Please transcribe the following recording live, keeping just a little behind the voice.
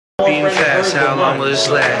Being fast, how long will this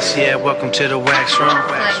last? Yeah, welcome to the wax room.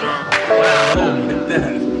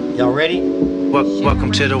 Y'all ready?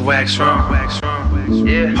 Welcome to the wax room.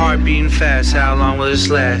 Yeah. Heart beating fast, how long will this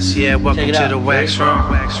last? Yeah, welcome to the wax room.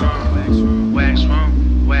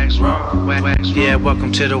 Yeah,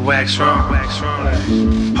 welcome to the wax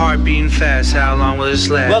room. Heart beating fast, how long will this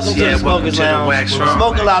last? Welcome to the Smokers Lounge. We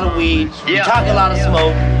smoke a lot of weed, we talk a lot of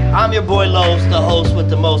smoke. I'm your boy Los, the host with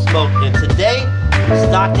the most smoke. And today,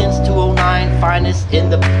 Stockton's 209Finest in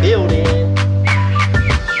the building.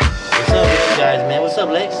 What's up with you guys, man? What's up,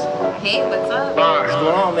 Lex? Hey, what's up? What's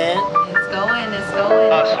going on, man? It's going.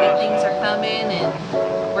 Good things are coming and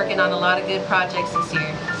working on a lot of good projects this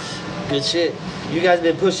year. Good shit. You guys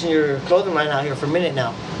been pushing your clothing line out here for a minute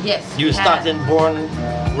now. Yes. You were Stockton, born,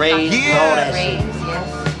 raised, and all that shit.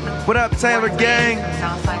 Yes. What up, Taylor Gang?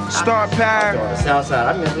 Star Power. Southside,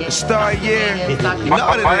 I remember. Yes. Star Year. Yeah, You know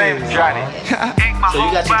what it is. So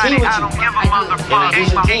you got your team with you.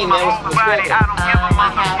 Introduce your team, man. What's going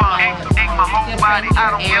on?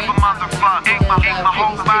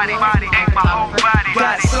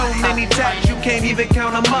 Got so many tabs you can't even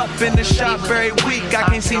count them up. In the shop very weak, I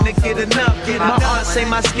can't seem to get enough. My aunt say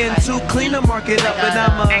my skin too clean to mark it up, but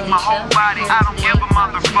I'm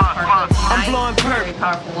blowing Very purple.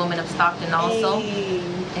 powerful woman of Stockton also,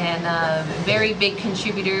 and very big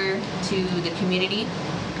contributor to the community,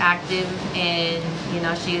 active, and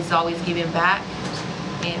she is always giving back.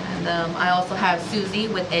 And I also have Susie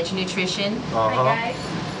with Edge Nutrition. Hi guys.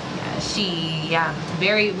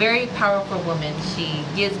 Very, very powerful woman. She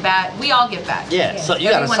gives back. We all give back. Yeah, so you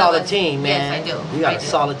got a solid team, man. Yes, I do. You got a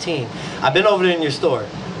solid team. I've been over there in your store.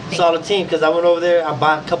 Solid team, because I went over there, I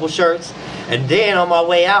bought a couple shirts, and then on my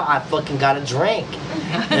way out, I fucking got a drink.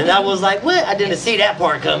 And I was like, what? I didn't see that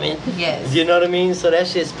part coming. Yes. You know what I mean? So that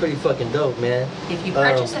shit's pretty fucking dope, man. If you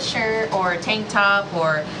purchase a shirt or a tank top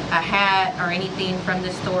or a hat or anything from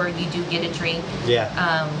the store, you do get a drink.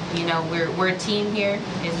 Yeah. We're a team here.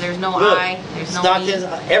 There's no Look, there's no Stockton's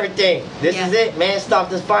everything. This is it, man.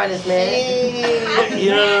 Stockton's finest, man. You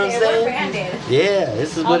know what I'm saying? We're branded. Yeah,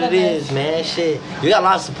 this is what it is, man. Shit. You got a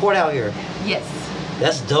lot of support out here. Yes.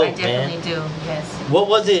 That's dope, I definitely man. do. Yes. What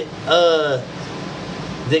was it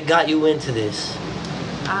that got you into this?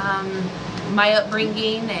 My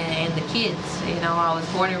upbringing and the kids. I was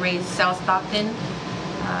born and raised South Stockton.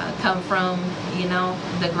 Come from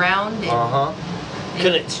the ground.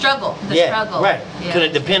 And, struggle. Struggle. Right. Yeah.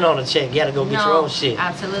 Couldn't depend on a check. You had to go get your own shit.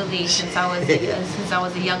 Absolutely. Since I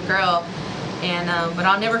was a young girl, and but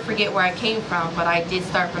I'll never forget where I came from. But I did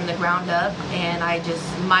start from the ground up, and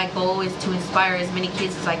my goal is to inspire as many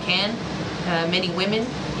kids as I can, many women,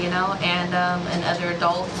 and other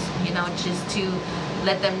adults, just to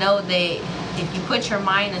let them know that if you put your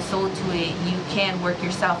mind and soul to it, you can work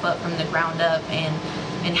yourself up from the ground up and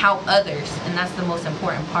help others. And that's the most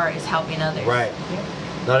important part, is helping others. Right.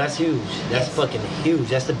 No, that's huge. That's fucking huge.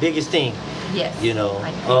 That's the biggest thing. Yes.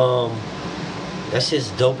 That's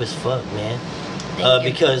just dope as fuck, man. Thank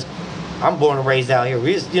you. Because I'm born and raised out here.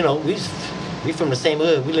 We from the same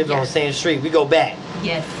hood. We lived on the same street. We go back.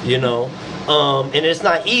 Yes. And it's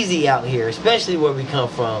not easy out here, especially where we come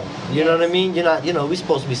from. You know what I mean? You're not, we're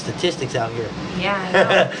supposed to be statistics out here.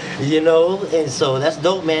 Yeah, I know. And so that's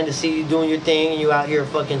dope, man, to see you doing your thing and you out here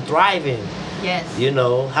fucking thriving. Yes.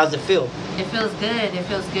 How's it feel? It feels good. It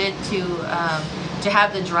feels good to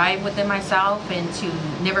have the drive within myself and to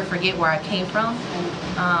never forget where I came from,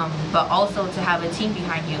 but also to have a team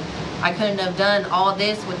behind you. I couldn't have done all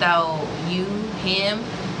this without you, him,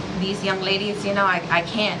 these young ladies. I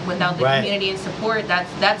can't without the community and support.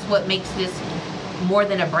 That's what makes this more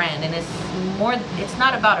than a brand, and it's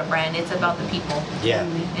not about a brand, it's about the people. Yeah.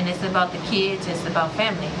 And it's about the kids, it's about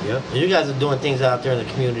family. Yep. And you guys are doing things out there in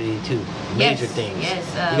the community too. Major things. Yes.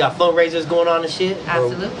 You got fundraisers going on and shit?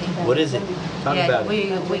 Absolutely. What is it? Talk about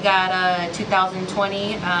it. We got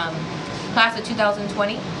 2020, class of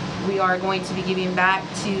 2020. We are going to be giving back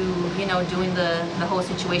to, doing the whole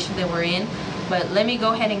situation that we're in. But let me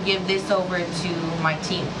go ahead and give this over to my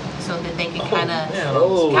team, so that they can kind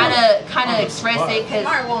of express it, because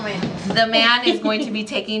the man is going to be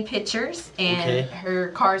taking pictures, and her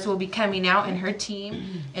cars will be coming out, and her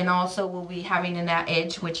team, and also we'll be having in that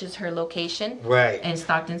Edge, which is her location, and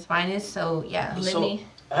Stockton's Finest. So yeah,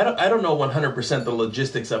 I don't know 100% the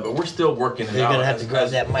logistics of it. We're still working it out. You're gonna have to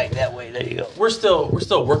grab that mic that way. There you go. We're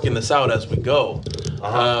still working this out as we go.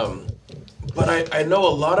 But I know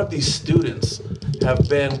a lot of these students have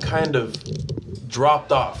been kind of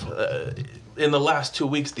dropped off. In the last 2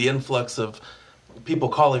 weeks, the influx of people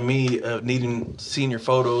calling me needing senior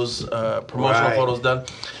photos, promotional photos done,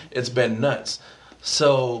 it's been nuts.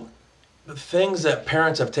 So things that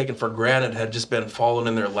parents have taken for granted had just been fallen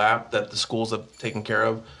in their lap that the schools have taken care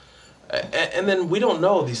of. And then we don't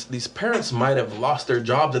know, these parents might have lost their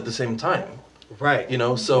jobs at the same time. Right. You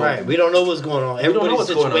know, so right. We don't know what's going on. Everybody's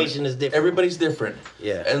situation is different. Everybody's different.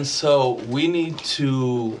 Yeah. And so we need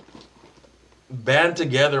to band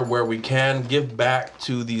together where we can, give back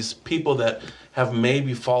to these people that have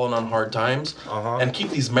maybe fallen on hard times, and keep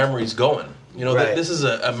these memories going. You know, this is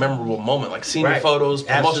a memorable moment, like senior photos,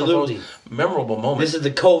 promotional photos, memorable moment. This is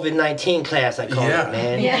the COVID-19 class, I call it,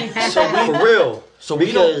 man. Yeah. So for real. So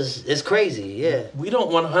because it's crazy, yeah. We don't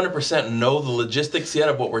 100% know the logistics yet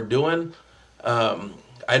of what we're doing.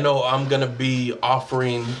 I know I'm going to be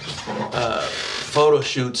offering photo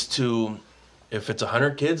shoots to, if it's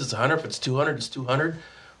 100 kids, it's 100. If it's 200, it's 200.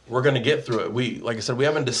 We're going to get through it. Like I said, we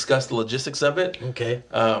haven't discussed the logistics of it. Okay.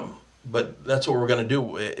 But that's what we're going to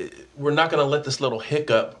do. We're not going to let this little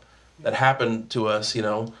hiccup that happened to us, you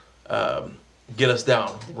know, get us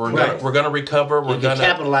down. We're going to recover. We're going to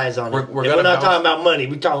capitalize on it. We're not talking about money.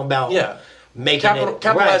 We're talking about making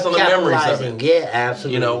capitalize on the memories of it. Yeah,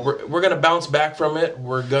 absolutely. You know, we're going to bounce back from it.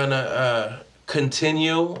 We're going to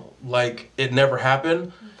continue like it never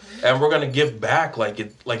happened, and we're going to give back like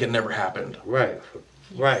it never happened. Right.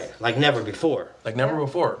 Like never before. Like never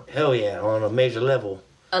before. Hell yeah, on a major level.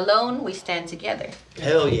 Alone, we stand together.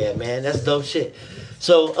 Hell yeah, man. That's dope shit.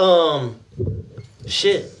 So,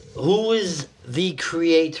 who is the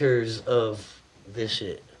creators of this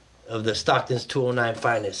shit? Of the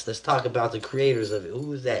Stockton's209Finest. Let's talk about the creators of it.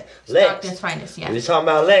 Who is that? Lex. Stockton's Finest, yeah. We're talking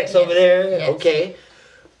about Lex over there? Yes. Okay.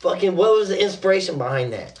 Fucking, what was the inspiration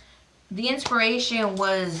behind that? The inspiration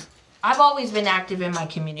was, I've always been active in my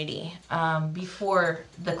community before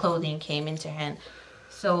the clothing came into hand.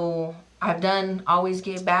 So I've done always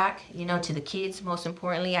give back, you know, to the kids. Most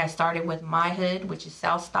importantly, I started with my hood, which is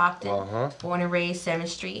South Stockton, born and raised 7th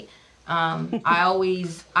Street. I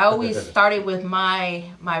always started with my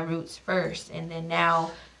roots first, and then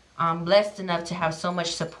now I'm blessed enough to have so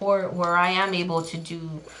much support where I am able to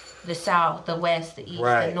do the South, the West, the East,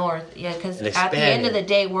 the North. Yeah, because at the end of the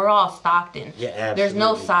day, we're all Stockton. Yeah, absolutely. There's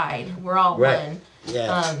no side. We're all one.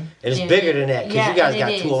 Yeah, and it's bigger than that because you guys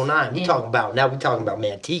got 209. We're talking about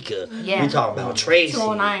Manteca. Yeah. We're talking about Tracy.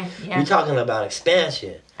 209. Yeah. We're talking about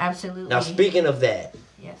expansion. Absolutely. Now, speaking of that,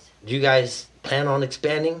 do you guys plan on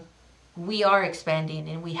expanding? We are expanding,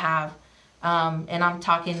 and we have, and I'm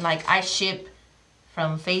talking like I ship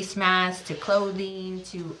from face masks to clothing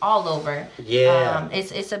to all over. Yeah.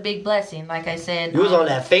 It's a big blessing. Like I said, you was on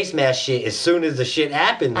that face mask shit as soon as the shit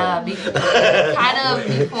happened. Kind of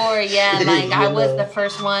before, like I was the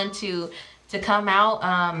first one to come out.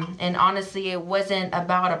 And honestly, it wasn't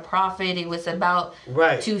about a profit. It was about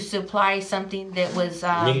to supply something that was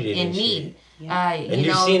in need. Yeah. And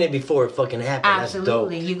you've seen it before it fucking happened.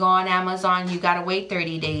 Absolutely. That's dope. You go on Amazon, you gotta wait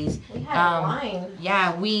 30 days. We had a line.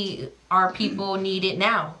 Yeah, our people need it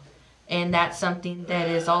now. And that's something that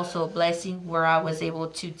is also a blessing where I was able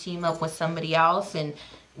to team up with somebody else and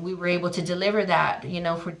we were able to deliver that, you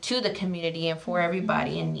know, to the community and for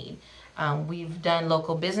everybody in need. We've done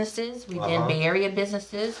local businesses, we've done Bay Area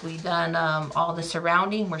businesses, we've done all the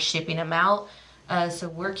surrounding, we're shipping them out. So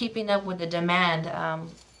we're keeping up with the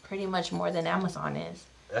demand pretty much more than Amazon is.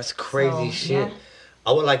 That's crazy shit. Yeah.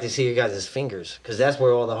 I would like to see your guys' fingers, because that's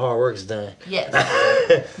where all the hard work's done. Yes.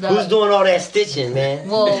 Who's doing all that stitching, man?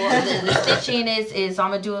 Well, the stitching is I'm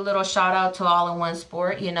going to do a little shout out to All in One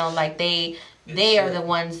Sport. You know, like they are the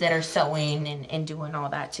ones that are sewing and doing all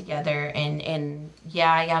that together. And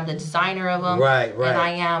yeah, I am the designer of them. Right. And I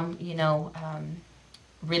am, you know,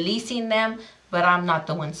 releasing them, but I'm not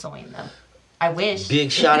the one sewing them. I wish.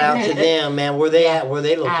 Big shout out to them, man. Where they at? Where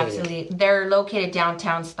they located? Absolutely. They're located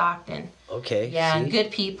downtown Stockton. Okay. Yeah,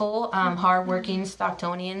 good people, hardworking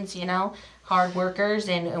Stocktonians, you know, hard workers,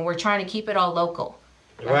 and we're trying to keep it all local.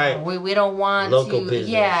 Right. We don't want local to. Business.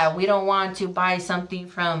 Yeah, we don't want to buy something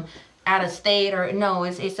from out of state or no.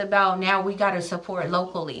 It's about now we got to support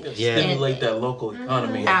locally. Yeah. Stimulate that local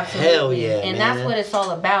economy. Absolutely. Hell yeah, and man. that's what it's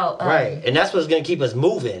all about. Right, and that's what's gonna keep us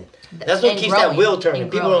moving. That's what keeps that wheel turning.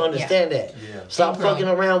 People don't understand that. Yeah. Stop fucking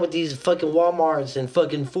around with these fucking Walmarts and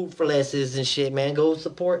fucking food for lesses and shit, man. Go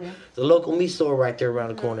support the local meat store right there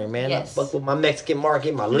around the corner, man. Yes. I fuck with my Mexican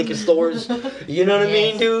market, my liquor stores. You know what I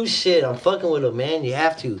mean, dude? Shit, I'm fucking with them, man. You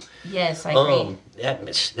have to. Yes, I agree.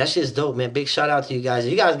 That shit's dope, man. Big shout out to you guys.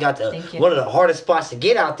 You guys got one of the hardest spots to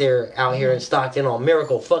get out here in Stockton on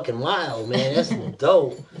Miracle fucking Wild, man. That's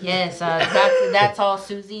dope. Yes, that's all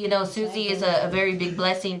Susie. You know, Susie is a very big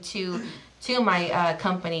blessing to my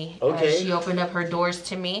company. Okay. She opened up her doors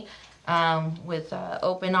to me. with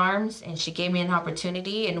open arms, and she gave me an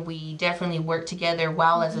opportunity, and we definitely worked together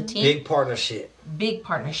well as a team. Big partnership. Big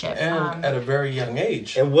partnership. And at a very young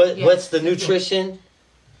age. And what's the nutrition?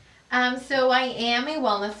 So I am a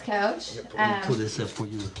wellness coach. Pull this up for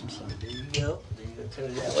you. I'm sorry. There you go. Turn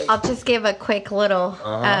it that way. I'll just give a quick little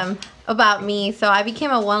about me. So I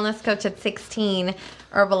became a wellness coach at 16,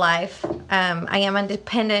 Herbalife. I am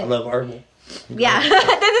independent. I love herbal. Yeah,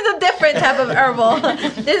 this is a different type of herbal.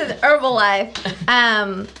 This is Herbalife.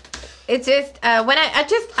 It's just when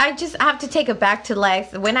I just have to take it back to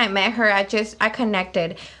Lex. When I met her, I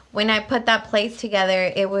connected. When I put that place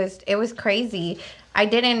together, it was crazy. I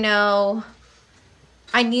didn't know.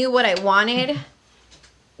 I knew what I wanted.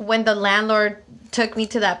 When the landlord took me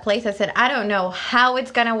to that place, I said, I don't know how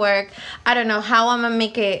it's gonna work. I don't know how I'm gonna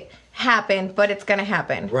make it happen, but it's gonna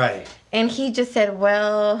happen. Right. And he just said,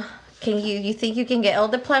 well, you think you can get all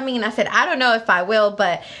the plumbing? And I said, I don't know if I will,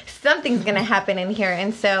 but something's gonna happen in here.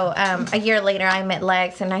 And so a year later, I met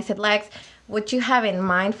Lex, and I said, Lex, what you have in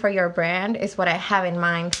mind for your brand is what I have in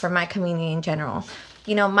mind for my community in general.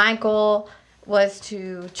 You know, my goal was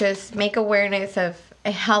to just make awareness of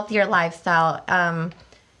a healthier lifestyle.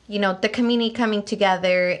 You know, the community coming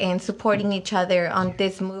together and supporting each other on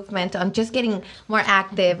this movement, on just getting more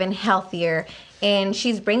active and healthier. And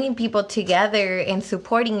she's bringing people together and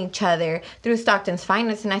supporting each other through Stockton's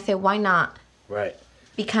Finest. And I said, why not? Right.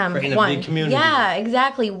 Become Creating one. a big community. Yeah,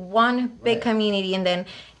 exactly. One big community. And then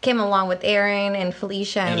came along with Aaron and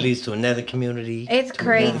Felicia. And it leads to another community. It's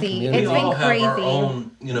crazy. It's It's We been all crazy. have our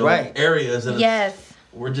own, Right. areas. And Yes.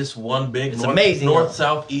 we're just one big It's amazing, north, huh?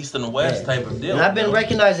 south, east, and west type of deal. And I've been you know?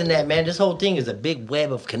 recognizing that, man. This whole thing is a big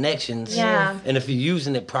web of connections. Yeah. And if you're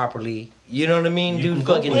using it properly, you know what I mean, You dude? can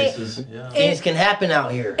go Fucking places. Yeah. things can happen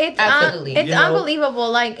out here. It's Absolutely. It's You know? unbelievable.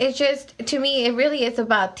 Like, it's just, to me, it really is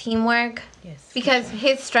about teamwork. Yes. Because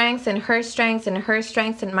his strengths and her strengths and her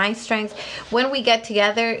strengths and my strengths, when we get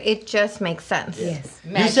together, it just makes sense. Yes.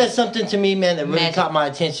 You said something to me, man, that really Magic. caught my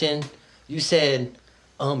attention. You said,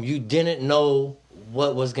 you didn't know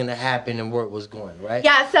what was gonna happen and where it was going, right?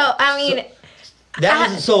 Yeah, so, I mean... That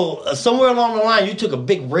was somewhere along the line you took a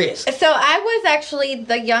big risk. So I was actually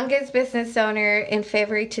the youngest business owner in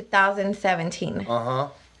February 2017.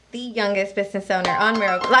 The youngest business owner on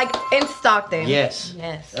Miracle, like in Stockton. Yes.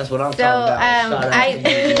 Yes. That's what I'm So talking about. Shout out to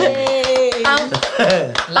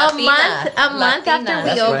you. a month after we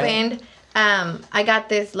That's opened, I got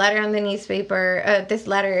this letter on the newspaper, and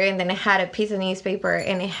then it had a piece of newspaper,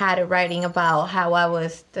 and it had a writing about how I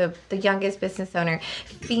was the youngest business owner,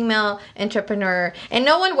 female entrepreneur, and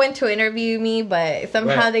no one went to interview me, but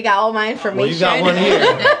somehow Right. they got all my information. Well, you got one here.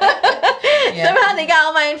 Somehow they got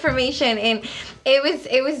all my information, and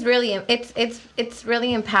it was really it's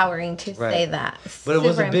really empowering to Right. say that. But it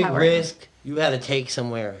was Super a big empowering. risk. You had to take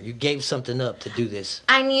somewhere. You gave something up to do this.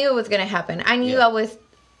 I knew it was gonna happen. I knew Yeah. I was.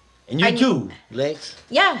 And you too, Lex.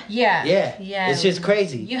 Yeah. Yeah. Yeah. It's just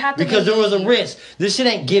crazy. You have to because there was a believe. risk. This shit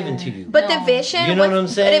ain't given to you. But the No. vision, You know what I'm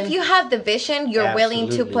saying? But if you have the vision, you're willing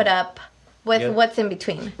to Absolutely. put up with Yep. what's in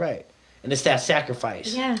between. Right. And it's that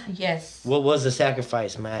sacrifice. Yeah. Yes. What was the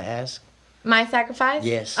sacrifice, may I ask? My sacrifice?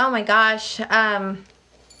 Yes. Oh my gosh. It's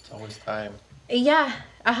always time. Yeah,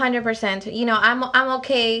 100%. You know, I'm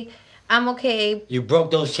okay. I'm okay. You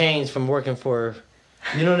broke those chains from working for,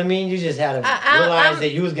 you know what I mean? You just had to I'm- realize that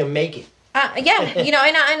you was going to make it. Yeah, you know,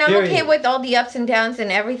 and I'm okay Period. with all the ups and downs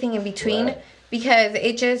and everything in between, Right. because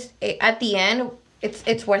at the end,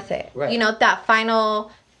 it's worth it. Right. You know, that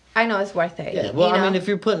final, I know it's worth it. Yeah. Well, you know? I mean, if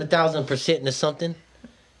you're putting 1,000% into something,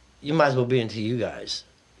 you might as well be into you guys.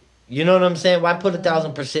 You know what I'm saying? Why put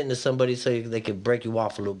 1,000% into somebody so they could break you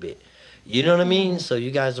off a little bit? You know what I mean? So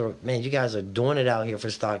you guys are doing it out here for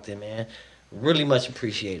Stockton, man. Really much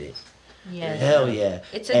appreciated. Yes. Hell yeah.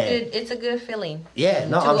 It's a good feeling. Yeah,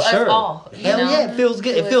 no, to I'm us sure. all, you Hell know? yeah, it feels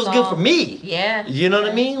good. To It feels us good all. for me. Yeah. You know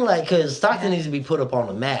what I mean? Like, because Stockton needs to be put up on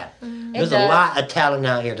the map. There's a does. lot of talent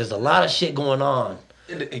out here. There's a lot of shit going on.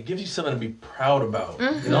 It gives you something to be proud about.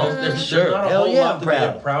 Mm-hmm. You know, there's Sure. not a Hell whole yeah, lot I'm to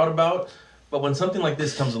proud. be proud about. But when something like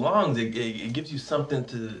this comes along, it gives you something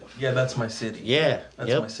to, yeah, that's my city. Yeah.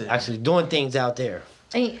 That's my city. Actually doing things out there.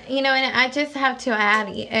 And, you know, and I just have to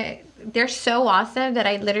add, they're so awesome that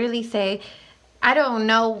I literally say, I don't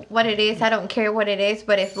know what it is. I don't care what it is.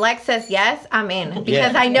 But if Lex says yes, I'm in,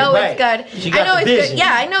 because Yeah. I know Right. it's good. She got I know the it's vision. good.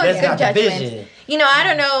 Yeah, I know Lex it's good got the judgment. vision. You know, I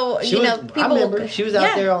don't know. She You was, know, I people. remember she was out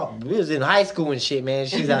Yeah. there. We was in high school and shit, man.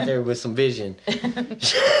 She was out there with some vision.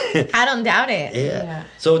 I don't doubt it. Yeah.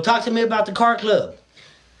 So talk to me about the car club.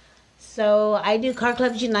 So I do Car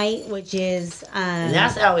Clubs Unite, which is And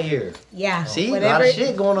that's out here. yeah. See? A lot of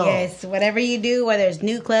shit going on. Yes, whatever you do, whether it's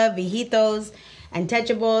new club, viejitos,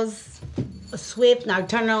 Untouchables, Swift,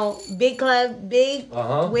 Nocturnal, Big Club, Big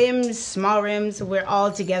Rims, Small Rims. We're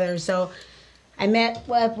all together. So I've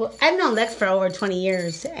known Lex for over 20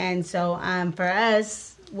 years. And so for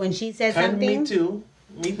us, when she says something. Me too.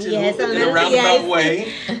 Yes, in a roundabout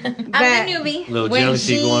way. I'm the newbie. Little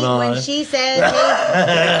jealousy going on. When she says,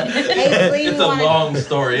 hey, it's a long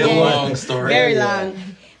story. Very long.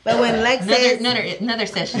 But when Lex says another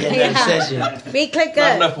session, we click Not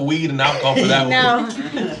up. enough weed and alcohol for that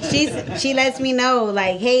one. No, she lets me know,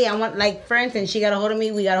 like, hey, I want, like, for instance, she got a hold of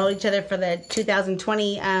me. We got a hold of each other for the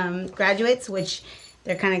 2020 graduates, which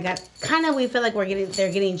they're we feel like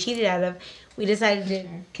they're getting cheated out of. We decided to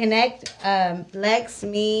connect. Lex,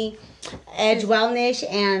 me, Edge Wellness,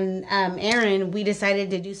 and Aaron. We decided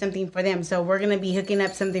to do something for them. So we're gonna be hooking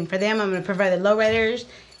up something for them. I'm gonna provide the lowriders.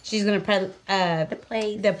 She's gonna provide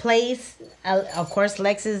the place. Of course,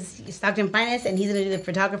 Lex is Stockton209Finest, and he's gonna do the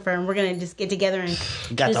photographer. And we're gonna just get together and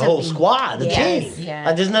you got the whole squad, the team. Yeah.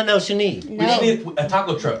 Like, there's nothing else you need. We just need a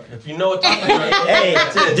taco truck. If you know a taco truck, Hey,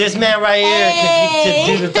 this man right here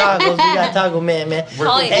to do the tacos. We got Taco Man.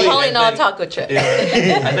 Calling all taco truck.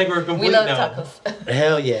 Yeah. I think we're complete We love now. tacos.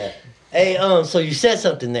 Hell yeah. Hey, so you said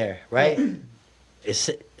something there, right? It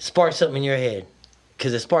sparked something in your head.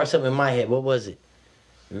 Because it sparked something in my head. What was it?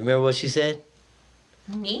 Remember what she said?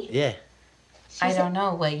 Me? Yeah. I don't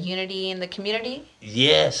know. What, unity in the community?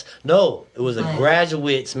 Yes. No, it was a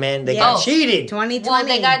graduates, man. They got cheated. 2020. Well,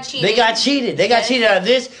 they got cheated. They got cheated. They got cheated out of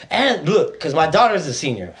this. And look, because my daughter's a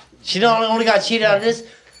senior. She not only got cheated out of this,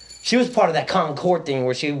 she was part of that Common Core thing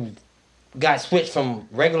where she got switched from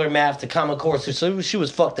regular math to Common Core. So she was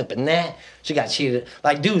fucked up in that. She got cheated.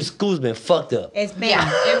 Like, dude, school's been fucked up. It's been. Yeah.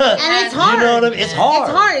 And it's hard. You know what I mean? It's hard.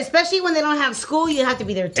 It's hard, especially when they don't have school. You have to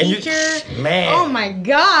be their teacher. Man. Oh my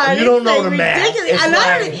God. You don't It's, know like, the math. ridiculous. It's A lot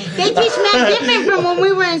like- of it, they teach math different from when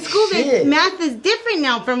we were in school. Shit. Math is different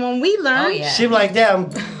now from when we learned. Oh, yeah. She was like, damn,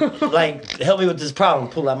 like, help me with this problem.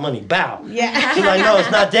 Pull that money. Bow. Yeah. She's like, no, it's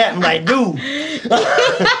not that. I'm like, dude.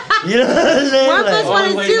 You know what I'm saying? One plus Like, one Only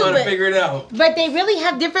is way you two, want to but- figure it out. But they really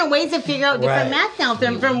have different ways to figure out different Right. math now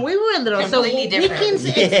from we were little. Completely so different. we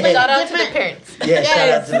can Yeah. explain Shout out to the different. parents. Yeah, shout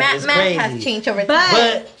out to them. Math It's has crazy. changed over time.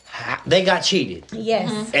 But But they got cheated.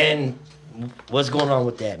 yes. And what's going on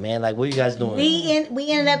with that, man? Like, what are you guys doing?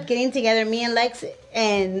 We ended up getting together, me and Lex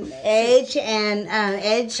and Edge and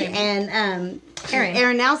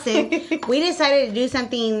Aaron Nelson. We decided to do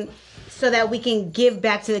something so that we can give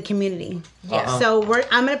back to the community. Yeah. So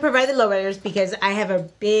I'm going to provide the lowriders because I have a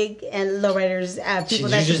big and lowriders people You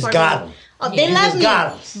that just support got me. them. Oh, they You love just me,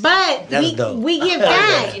 got 'em. but That's dope. we give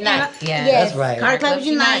back. Unite. Yeah. Yes, That's right. Car Clubs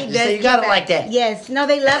Unite. You say you got it like that. Yes, no,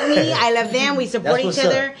 they love me. I love them. We support That's each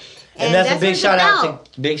what's other, up. And that's a what big it's shout about.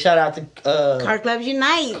 out to Car Clubs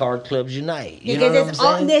Unite. Car Clubs Unite. You Because know what it's I'm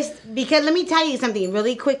all saying? this. Because let me tell you something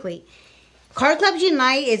really quickly. Car Clubs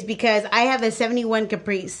Unite is because I have a '71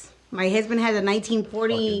 Caprice. My husband has a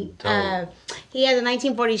 1940. Fucking dope. He has a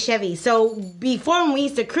 1940 Chevy. So before when we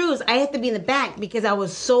used to cruise, I had to be in the back because I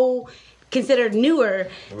was so considered newer.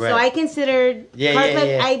 Right. So I considered Yeah, Car yeah, Club.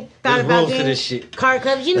 yeah. I thought There's about rules to doing this shit. Car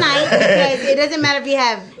Clubs Unite because it doesn't matter if you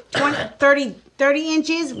have 20, 30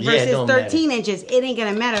 inches Yeah, it versus don't 13 matter. inches. It ain't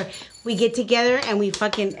gonna matter. We get together and we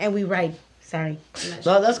ride. Sorry.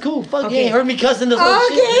 No, that's cool. Fuck, Okay. you ain't heard me cussing this whole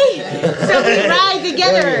shit. Okay. So we ride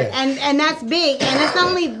together, Yeah. and that's big. And it's not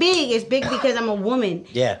only big; it's big because I'm a woman.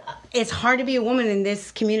 Yeah, It's hard to be a woman in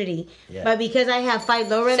this community, Yeah. but because I have 5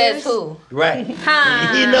 lowriders, Says who? right.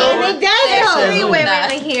 Huh. You know, and it does Says help. Three who?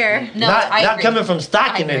 women in here. No, not I not agree. coming from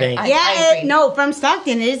Stockton, I it agree. ain't. I agree. No, from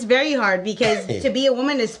Stockton, it is very hard because to be a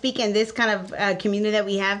woman to speak in this kind of community that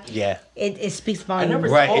we have, Yeah. it speaks I volumes. never,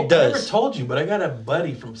 Right, it does. I never told you, but I got a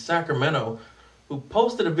buddy from Sacramento who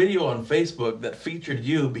posted a video on Facebook that featured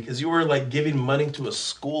you because you were like giving money to a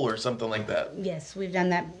school or something like that. Yes, we've done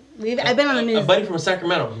that. I've been on the A news. buddy from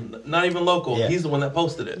Sacramento, not even local. Yeah. He's the one that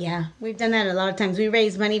posted it. Yeah, we've done that a lot of times. We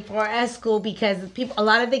raise money for our school because a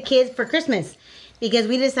lot of the kids for Christmas, because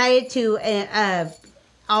we decided to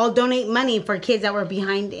all donate money for kids that were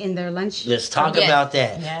behind in their lunch. Let's talk Yes. about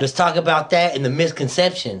that. Yes. Let's talk about that and the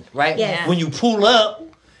misconception, right? Yes. When you pull up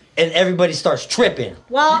and everybody starts tripping.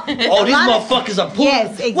 Well, Oh, these motherfuckers are pulling.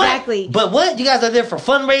 Yes, exactly. What? But what? You guys are there for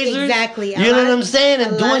fundraisers? Exactly. A You know lot what of- I'm saying? a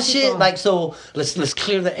And lot doing of shit. people. Like, so let's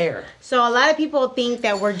clear the air. So a lot of people think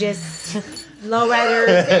that we're just lowriders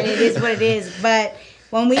and it is what it is. But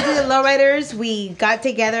when we did the lowriders, we got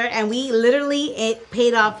together and we literally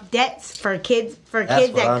paid off debts for kids That's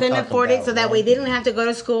that what I'm couldn't talking afford it, about, so that man. way they didn't have to go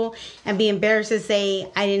to school and be embarrassed to say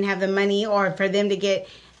I didn't have the money, or for them to get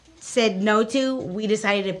said no to, we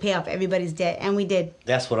decided to pay off everybody's debt, and we did.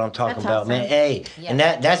 That's what I'm talking That's about, awesome. man. Hey, Yeah. and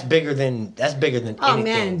that's bigger than anything. Oh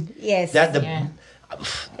man, yes. That the Yeah.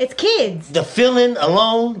 It's kids. the feeling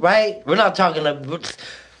alone, right? We're not talking about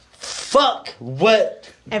fuck what.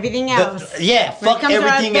 Everything The, else. yeah, When it fuck comes to our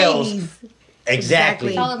everything else. babies. Exactly.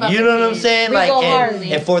 It's all about You the know what I'm kids. saying? We Like, go hard.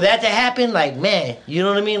 and for that to happen, like, man, you know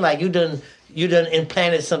what I mean? Like, you done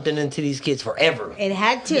implanted something into these kids forever. It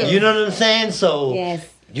had to. You know what I'm saying? So Yes.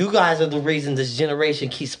 you guys are the reason this generation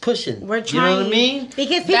keeps pushing. We're trying. You know what I mean? Because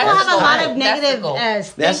people That's have a the lot goal. of That's the negative goal.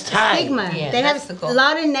 That's tight. stigma. Yeah, They that's the have goal. a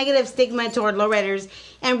lot of negative stigma toward lowriders.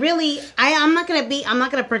 And really, I'm not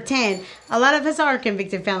gonna pretend. A lot of us are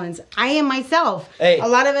convicted felons. I am myself. Hey. A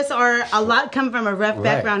lot of us come from a rough Right.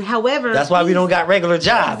 background. However, That's why we don't got regular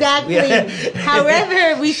jobs. Exactly.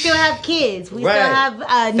 However, we still have kids. We Right. still have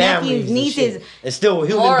Families nephews, and nieces. shit. And still we're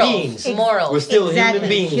human Morals. beings. Morals. We're still Exactly. human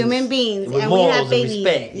beings. Human beings. With And we morals have and babies.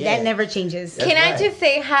 respect. Yeah. That never changes. That's Can I right. just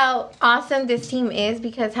say how awesome this team is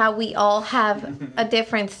because how we all have a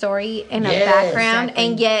different story and a Yeah, background, exactly.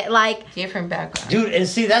 and yet like Different background. Dude, and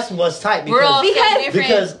see that's what's tight We're all because Because- so different,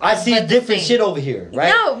 because I see but the different same. shit over here, right?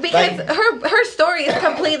 no, because Like, her story is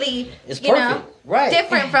completely It's you know perfect. Right.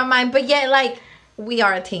 different from mine, but yet like we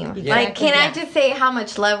are a team. Yeah. Like, can I Yeah. just say how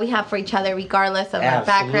much love we have for each other, regardless of our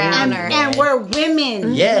Absolutely. background And, or. and we're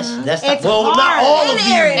women. Yes, that's It's well, not hard. all And of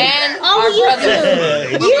you. Aaron. And Oh, our you brothers.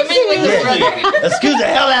 too. We're You women with the too. brother. Excuse the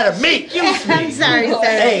hell out of me. I'm sorry, sorry.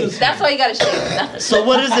 Hey, That's why you gotta shave. so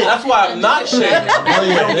what is it? That's why I'm not shaving. Oh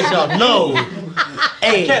yeah, let y'all know.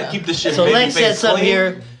 Hey, Can't keep the shit. so baby Lex said face something clean.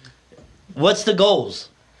 here. What's the goals?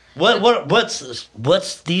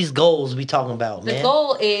 What's these goals we talking about, The man?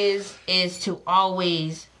 goal is to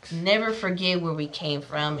always never forget where we came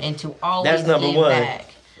from and to always That's number give one. back.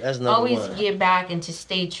 That's number Always one. give back and to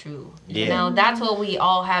stay true. You Yeah. know, that's what we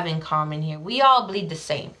all have in common here. We all bleed the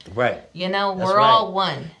same. Right. You know, That's we're right. all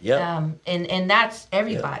one. Yep. And that's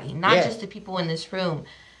everybody, not Yeah. just the people in this room.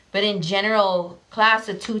 But in general, class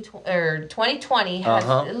of 2020 has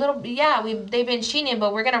Uh-huh. a little. Yeah, they've been cheating,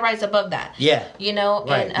 but we're gonna rise above that. Yeah. You know,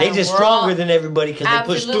 Right. and They just we're stronger all- than everybody because they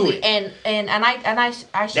push through Absolutely, it. and I strongly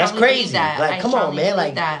That's believe crazy. that. Like, I come on, strongly man. believe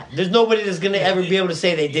Like, that. there's nobody that's gonna ever be able to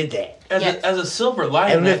say they did that. Yes. As a silver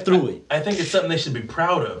lining, And live through it. I think it's something they should be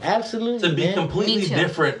proud of. Absolutely. To be man. completely Me too.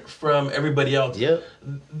 different from everybody else. Yep.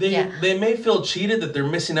 Yeah. They may feel cheated that they're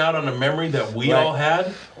missing out on a memory that we Right. all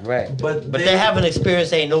had. Right. But they have an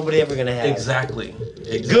experience ain't nobody ever gonna have. Exactly.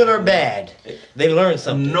 Good or bad, they learn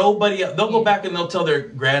something. Nobody. They'll go back and they'll tell their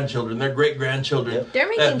grandchildren, their great grandchildren, Yep. They're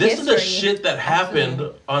making this is the history. shit that happened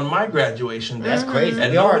on my graduation day. That's crazy.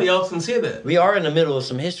 And We are- nobody else can say that. We are in the middle of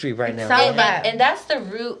some history right now. So- man. And that's the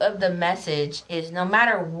root of the message is no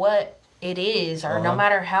matter what it is or no Uh-huh.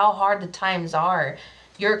 matter how hard the times are,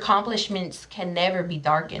 your accomplishments can never be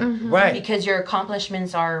darkened. Right. Because your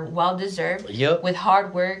accomplishments are well deserved Yep. with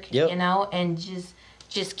hard work, Yep. you know, and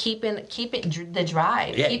just keep it the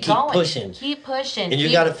drive. Yeah, keep keep going. pushing. Keep pushing. And you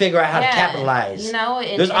keep- got to figure out how to yeah, capitalize. You know,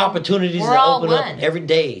 and, there's and opportunities we're that all open up one. every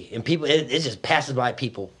day, and people it just passes by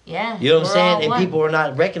people. Yeah. You know what I'm we're saying? all And one. people are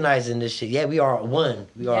not recognizing this shit. Yeah, we are one.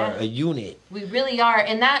 We are Yeah. a unit. We really are,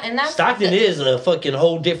 and that's Stockton is a fucking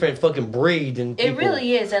whole different fucking breed than people. It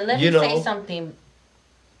really is. And let me you know? say something.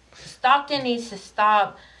 Stockton needs to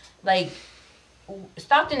stop. Like,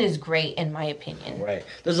 Stockton is great in my opinion. Right.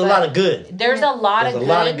 There's a But lot of good. There's a lot There's of a good.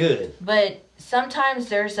 lot of good. But sometimes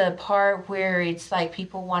there's a part where it's like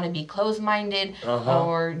people want to be closed-minded Uh-huh.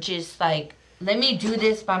 or just like, let me do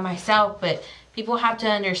this by myself. But people have to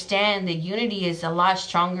understand that unity is a lot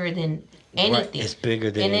stronger than anything. It's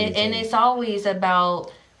bigger than and anything. it's always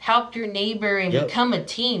about help your neighbor and Yep. become a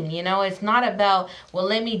team. You know, it's not about, well,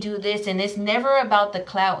 let me do this. And it's never about the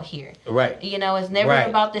clout here. Right. You know, it's never Right.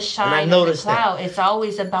 about the And I shine or the noticed that. clout. It's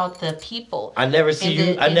always about the people. I never see And you.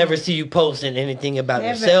 the- I and- never see you posting anything about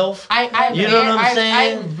Never. yourself. You know what I'm saying?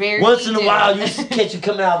 I rarely Once in a do. while, you catch you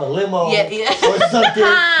coming out of a limo Yeah, yeah. or something.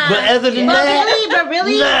 But other than But that,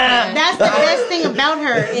 really, Nah. that's the best thing about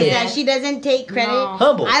her is Yeah. that she doesn't take credit. No.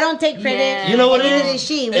 humble. I don't take credit. Yeah. You know what it Neither is? does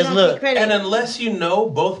she. We Is don't look, take credit. And unless you know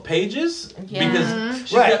both pages, Yeah.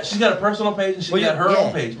 because Right. she's got a personal page and she's Well, got her yeah,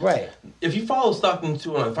 own page. Right. If you follow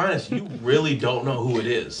Stockton209Finest, you really don't know who it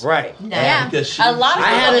is. Right. Yeah. Because she, A lot of I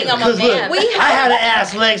people had to, think I'm a cause look, man. I had to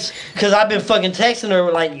ask Lex because I've been fucking texting her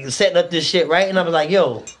like setting up this shit, right? And I was like,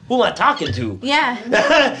 "Yo, who am I talking to?" Yeah.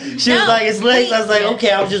 She was No, like, "It's Lex." I was like, we-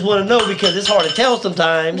 "Okay, I just want to know because it's hard to tell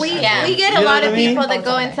sometimes." We Yeah. we get You a know lot what of I mean? people that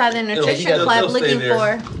go inside the nutrition they'll club stay looking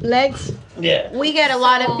there. for. Legs. Yeah. We get a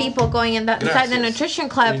lot of people going inside the Gracias. nutrition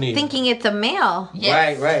What club do you need? thinking it's a male.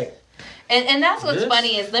 Yes. Right. Right. And that's what's This?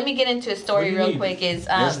 funny is, let me get into a story What do you real need? quick. Is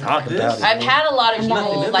Let's talk about it. I've had a lot of There's nothing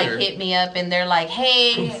people in like there. hit me up and they're like,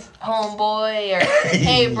 "Hey, homeboy," or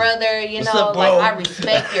 "Hey, brother," you What's know, up, like bro? I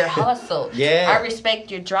respect your hustle. Yeah. I respect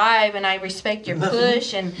your drive and I respect your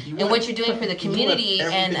push and what you're doing for the community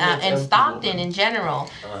and Stockton in general.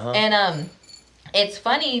 And it's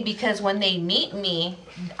funny because when they meet me,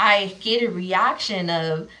 I get a reaction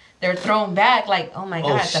of they're thrown back like, "Oh my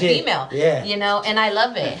God, it's a shit. female." Yeah. You know, and I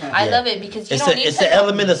love it. I love it because you don't need it's to the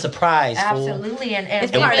element of surprise. Fool. absolutely and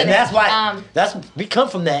It's women, part of And it. that's why we come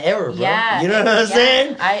from that era, bro. Yeah, You know what I'm yeah.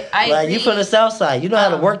 saying? I like you agree. from the South Side, you know how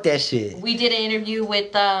to work that shit. We did an interview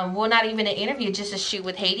with well, not even an interview, just a shoot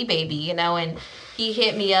with Haiti Baby, you know, and he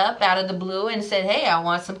hit me up out of the blue and said, "Hey, I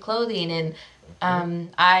want some clothing." And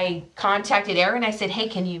I contacted Erin. I said, "Hey,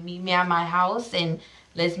 can you meet me at my house and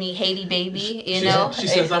let's meet Haiti Baby?" You know, She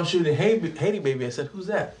says, "I'm shooting Haiti Baby." I said, "Who's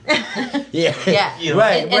that?" Yeah. Yeah. You know,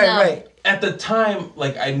 Right, And, right. At the time,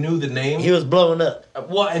 like I knew the name. He was blowing up.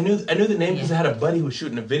 Well, I knew the name because I had a buddy who was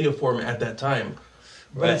shooting a video for him at that time.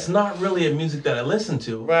 But Right. it's not really a music that I listen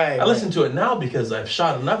to. Right, I listen to it now because I've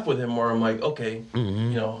shot enough with him where I'm like, okay, you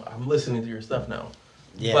know, I'm listening to your stuff now.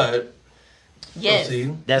 Yeah. But yes.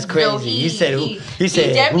 proceed. That's crazy. No, he said, he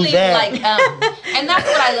said, definitely who's that? like, and that's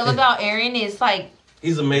what I love about Erin is like,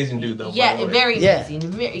 He's an amazing dude though. by yeah, the way. very Yeah.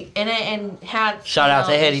 amazing, very, and had Shout out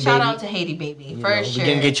to Haiti shout Baby. out to Haiti Baby You for know, sure.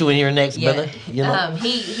 We can get you in here next, Yeah. brother. You know?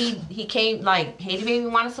 He came like Haiti Baby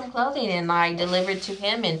wanted some clothing and I delivered to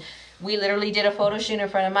him and we literally did a photo shoot in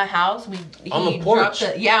front of my house. On the he porch.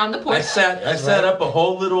 dropped on the porch. I set up a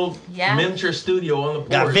whole little Yeah. miniature studio on the porch.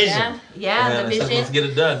 Got vision. Yeah, And the I vision. said, let's get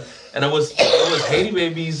it done. And it was Haiti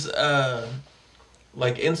Baby's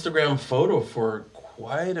like Instagram photo for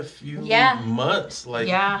quite a few months. Like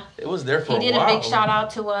it was there for He a did while. a big shout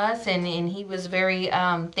out to us and he was very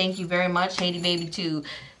thank you very much, Haiti Baby, to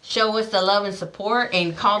show us the love and support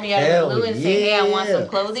and call me out Hell of the blue and say, "Hey, I want yeah. some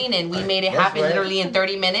clothing," and we made it That's happen right. literally in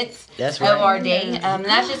 30 minutes That's of right. our day.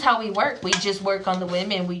 That's just how we work. We just work on the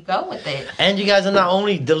women. We go with it. And you guys are not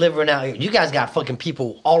only delivering out here, you guys got fucking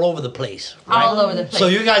people all over the place. Right? All over the place. So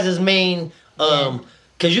you guys' main,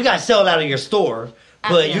 because you guys sell out of your store,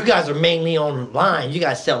 but Yeah. you guys are mainly online. You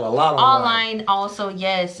guys sell a lot online. Online also,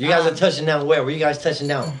 yes. You guys are touching down where? Were you guys touching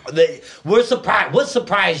down? We're surprised. What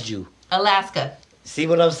surprised you? Alaska. See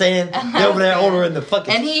what I'm saying? They're over there ordering the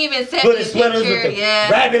fucking And he even sent me hooded a sweaters picture. with the Yeah.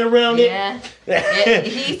 rabbit around Yeah. it.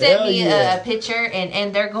 He sent Hell me yeah. a picture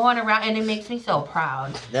and they're going around and it makes me so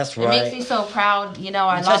proud. That's It makes me right. so proud. You know,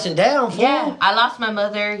 I You're lost touching down, fool. Yeah, I lost my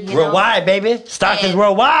mother. You know, Worldwide, baby. Stockton's And-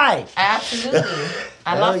 worldwide. absolutely.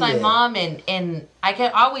 I Hell lost my yeah. mom and I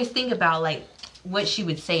could always think about like what she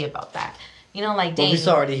would say about that. You know, like Well, dang, we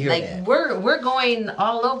sorry to hear like that. we're going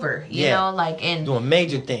all over. You Yeah. know, like and Doing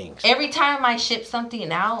major things. every time I ship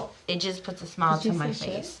something out, it just puts a smile to my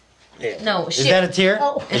face. Yeah. No, Is ship. that a tear?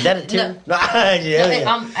 Oh. Is that a tear? No. yeah.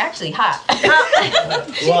 I'm actually hot.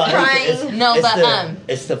 Well, crying. No, it's but, the,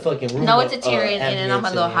 it's the fucking room No, it's a of, tear and I'm a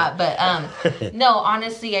ambience little in hot. But no,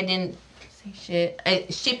 honestly, I didn't say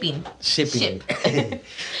shit. Shipping. Shipping. Ship.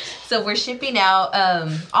 So we're shipping out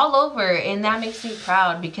all over, and that makes me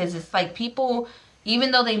proud because it's like people,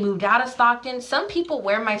 even though they moved out of Stockton, some people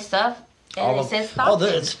wear my stuff and it says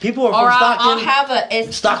Stockton. People are or from Stockton. I'll have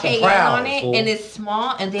a Stockton STKN proud, on it, fool. and it's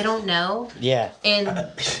small, and they don't know. Yeah. And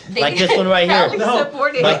they Like this one right here. proudly No,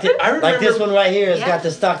 support it. Like, I like this remember- one right here has Yeah. got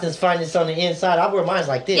the Stockton's Finest on the inside. I wear mine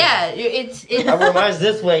like this. Yeah, it's I wear mine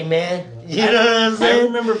this way, man. You know what I'm I saying?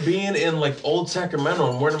 remember being in like old Sacramento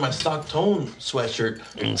and wearing my Stockton sweatshirt,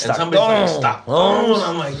 and Stockton. somebody's like Stockton.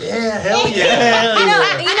 I'm like, yeah, hell yeah.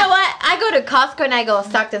 You know what? I go to Costco and I go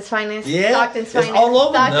Stockton's Finest. Yeah. Stockton's It's Finest. all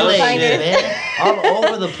over the Stockton's place, Finest. man. All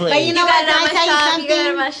over the place. But you know You what? got it on Can my I shop. tell You you got it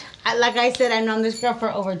on my something? Like I said, I've known this girl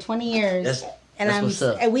for over 20 years. That's what's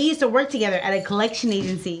up. And we used to work together at a collection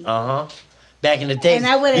agency. Uh-huh. Back in the days. And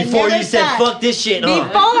I would've before never you said, thought- fuck this shit, huh?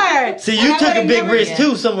 Before. See, And you I took a would've big never- risk,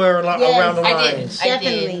 too, somewhere around the I did. lines.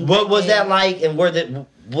 Definitely. What was that like, and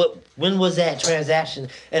when was that transaction,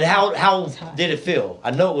 and how did it feel?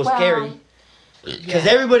 I know it was Well, scary, because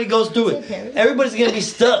everybody goes through It's it. okay. Everybody's gonna be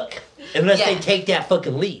stuck unless they Yeah. take that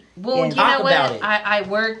fucking leap. Well, Yeah. you Talk know what? about it.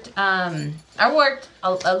 I worked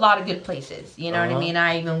a lot of good places. You know what I Uh-huh. mean?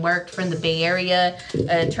 I even worked from the Bay Area,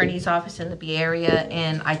 attorney's office in the Bay Area,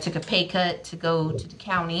 and I took a pay cut to go to the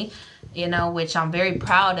county, you know, which I'm very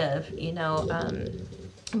proud of, you know.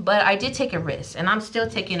 But I did take a risk, and I'm still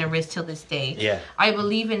taking a risk till this day. Yeah. I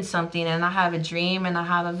believe in something, and I have a dream, and I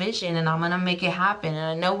have a vision, and I'm going to make it happen, and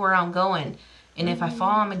I know where I'm going. And if I fall,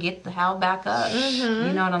 I'm gonna get the hell back up. You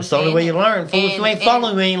know what I'm It's the saying? only way you learn. Fool, if you ain't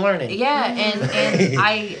following, you ain't learning. Yeah, and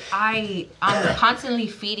I'm constantly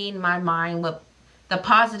feeding my mind with the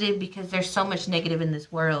positive because there's so much negative in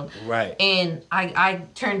this world. Right. And I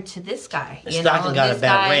turned to this guy. Stockton got a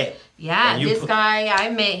bad rep. Yeah, this guy, I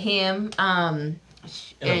met him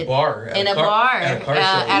In a bar. At a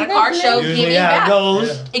car show, Usually giving how it back.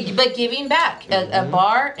 goes. But giving back. A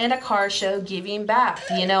bar and a car show, giving back.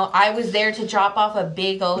 You know, I was there to drop off a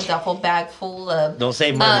big old duffel bag full of... Don't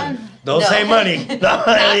say money. No. Say money. Not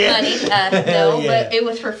money. No, yeah. but it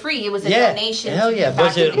was for free. It was a donation. Hell yeah.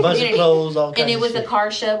 Bunch of clothes, all kinds and it was of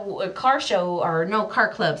shit. car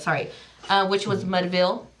club, sorry, which was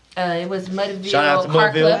Mudville. It was Mudville Shout out to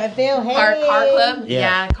Car Mudville. Club. Car Club.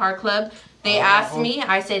 Yeah. Car Club. They asked me.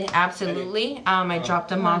 I said absolutely. I dropped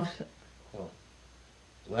them off.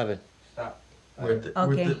 11. We're at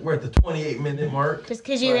the 28-minute mark. Just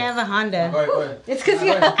because you have a Honda. Go ahead. It's because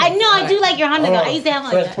you. I know I do like your Honda. Though. I used to have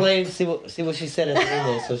like Press that. play. See what she said at the end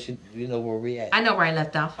there, so you know where we at. I know where I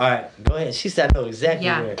left off. All right, go ahead. She said I know exactly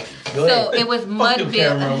Yeah. where. Go So ahead. it was Fuck the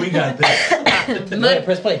camera. Mudville. We got this. Go ahead,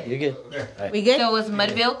 press play. You're good. We good? So it was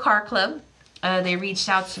Mudville Car Club. They reached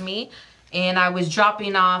out to me, and I was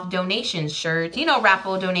dropping off donations, shirts,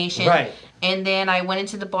 raffle donation. Right. And then I went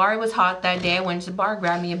into the bar. It was hot that day. I went into the bar,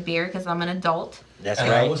 grabbed me a beer because I'm an adult. That's And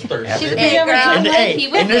right. I was thirsty. After- Hey, girl, And, he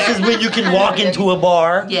was and this there. is when you can walk into a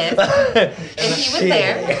bar. Yes. And he was Shit.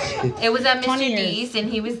 there. It was at 20 Mr. years. D's, and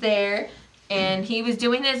he was there, and he was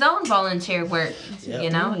doing his own volunteer work,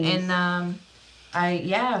 Yep. And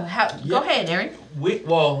go ahead, Aaron.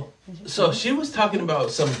 So she was talking about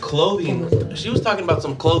some clothing. She was talking about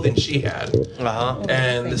some clothing she had,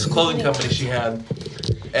 and this clothing company she had,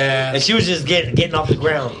 And she was just getting off the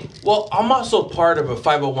ground. Well, I'm also part of a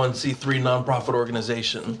 501c3 nonprofit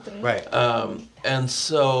organization, Right. and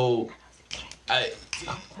so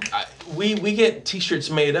we get T-shirts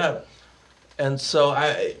made up, and so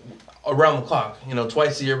around the clock,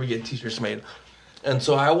 twice a year we get T-shirts made, and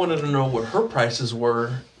so I wanted to know what her prices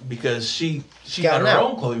were because she got her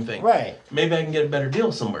own clothing thing. Right. Maybe I can get a better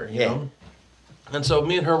deal somewhere, you know. And so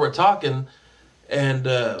me and her were talking, and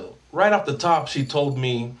right off the top, she told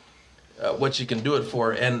me what she can do it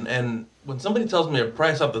for. And when somebody tells me a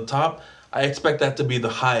price off the top, I expect that to be the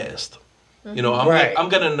highest. I'm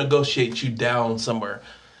gonna negotiate you down somewhere.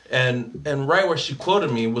 And right where she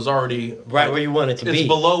quoted me was already Right where you want it to be. It's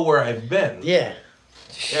below where I've been. Yeah.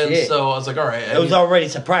 And Shit. so I was like, all right. It was already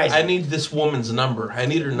surprising. I need this woman's number. I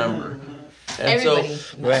need her number. And Everybody.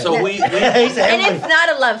 so we He said And it's not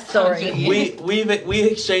a love story. we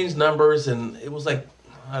exchanged numbers, and it was like,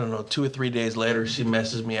 I don't know, 2 or 3 days later, she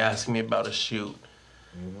messaged me asking me about a shoot.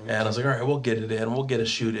 And I was like, all right, we'll get it in. We'll get a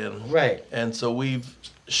shoot in. Right. And so we've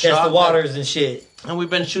Test shot the waters and shit. and we've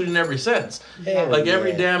been shooting ever since. Hell Like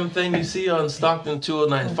every yeah. damn thing you see on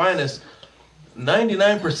Stockton209Finest,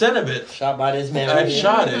 99% of it, Shot by this man. I've right here.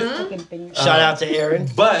 shot it. Shout out to Aaron.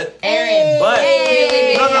 But Aaron. But Really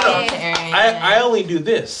big no. shout out to Aaron. I only do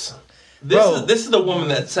this. Bro. This is the woman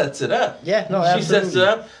that sets it up. Yeah, no, She sets absolutely. it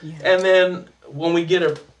up, and then when we get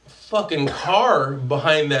a fucking car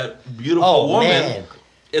behind that beautiful woman, man.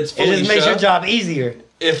 it's It just makes your Felicia. job easier.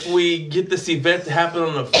 If we get this event to happen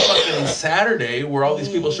on a fucking Saturday, where all these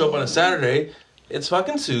people show up on a Saturday, it's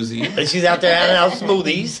fucking Susie. And she's out there handing out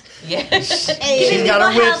smoothies. Yes. She's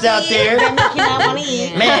got her whips out there. I want to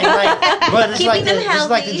eat. Man, bro, this is like them the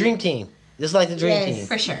healthy. dream team. This is like the dream Yes. team.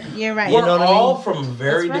 For sure. You're right. We're know what I all mean? from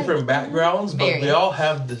very That's right. different backgrounds, but Very. we all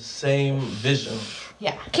have the same vision.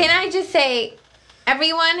 Yeah. Can I just say,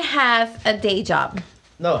 everyone has a day job.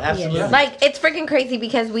 No, absolutely. Yeah. Like, it's freaking crazy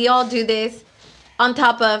because we all do this on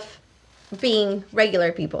top of being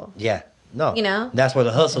regular people. Yeah. No. You know? That's where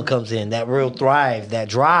the hustle comes in. That real thrive, that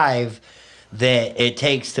drive that it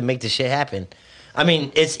takes to make the shit happen. I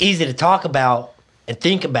mean, it's easy to talk about and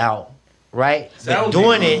think about, right? But Sounds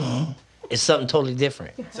doing easy. it is something totally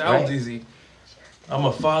different. Sounds right? easy. I'm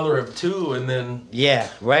a father of 2, and then Yeah,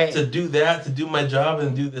 right? to do that, to do my job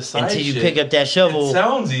and do this side Until you shit, pick up that shovel it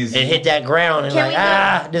sounds easy. and hit that ground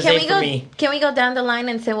and this ain't for me. Can we go down the line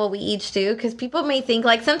and say what we each do? Because people may think,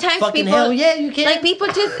 like, sometimes Fucking people... hell yeah, you can. Like, people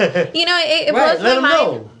just... it Right, blows let my 'em mind.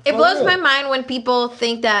 know. It For blows real. my mind when people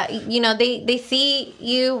think that, they see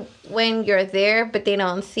you when you're there, but they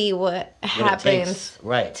don't see what happens takes.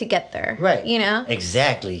 Right. to get there. Right.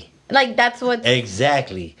 Exactly. Like, that's what...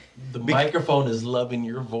 Exactly. the microphone is loving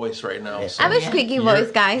your voice right now. So I have a squeaky voice,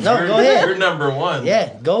 guys. No, go ahead. You're number one.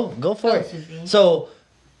 Yeah, go for it. Susie. So,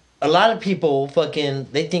 a lot of people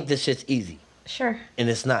they think this shit's easy, Sure. and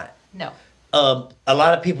it's not. No. A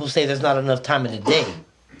lot of people say there's not enough time in the day,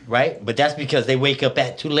 right? But that's because they wake up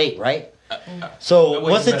at too late, right? So I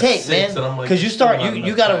what's wake it up at take, 6 man? and I'm like, Because you start, "Come on, you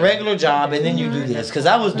let's got a try." regular job and then you do this. Because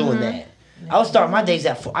I was doing that. I was starting my days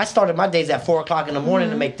at I started my days at 4 o'clock in the morning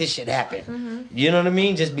to make this shit happen. You know what I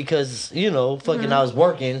mean? Just because fucking I was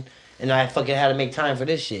working and I fucking had to make time for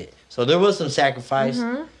this shit. So there was some sacrifice.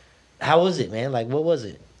 How was it, man? Like, what was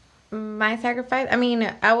it? My sacrifice? I mean,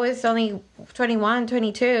 I was only 21,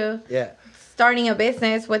 22. Yeah. Starting a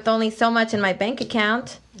business with only so much in my bank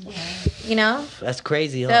account. You know? That's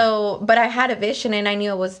crazy, huh? So, but I had a vision and I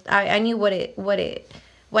knew it was, I knew what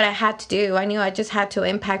I had to do. I knew I just had to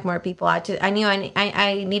impact more people. I knew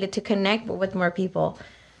I needed to connect with more people.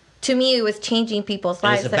 To me, it was changing people's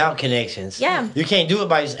And lives. it's about connections. Yeah. You can't do it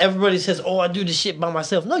by yourself. Everybody says, "Oh, I do this shit by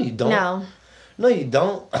myself." No, you don't. No, you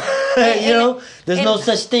don't. There's no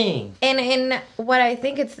such thing. And what I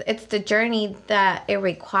think it's the journey that it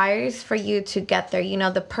requires for you to get there. You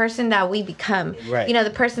know, the person that we become. Right. You know, the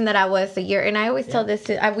person that I was a year. And I always tell this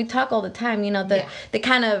we talk all the time. You know, the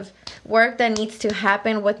kind of work that needs to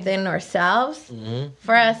happen within ourselves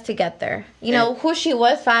for us to get there. You know, who she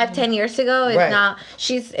was 5-10 years ago is not.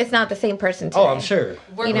 It's not the same person today. Oh, I'm sure.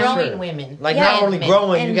 We're growing women. Like Yeah. not only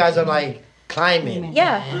growing, you And- guys are like climbing.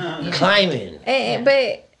 Yeah. Climbing.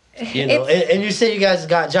 But You know, and you say you guys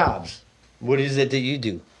got jobs. What is it that you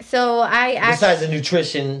do so I actually. besides the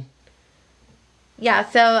nutrition? Yeah,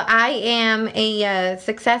 so I am a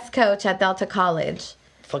success coach at Delta College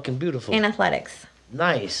Fucking beautiful. in athletics.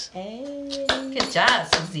 Nice. Good job,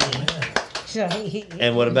 Susie.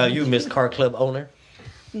 And what about you, Miss Car Club owner?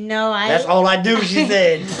 No, That's all I do, she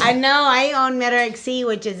said. I know. I own MedRxC,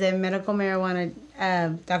 which is a medical marijuana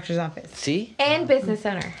doctor's office. See? And business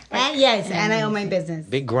owner. Yes, and I own my business.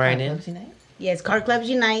 Big grinding. Yes, car clubs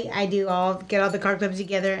unite. I get all the car clubs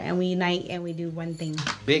together, and we unite and we do one thing.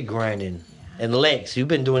 Big grinding. And Lex, you've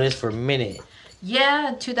been doing this for a minute.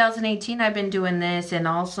 Yeah, 2018 I've been doing this, and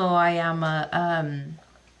also I am a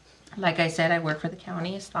like I said, I work for the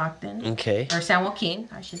county of Stockton. Okay. Or San Joaquin,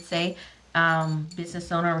 I should say. Business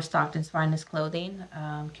owner of Stockton's Finest Clothing,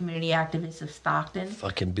 community activist of Stockton.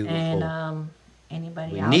 Fucking beautiful. And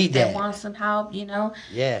anybody We else need that that. wants some help, you know.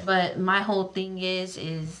 Yeah. But my whole thing is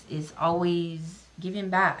always giving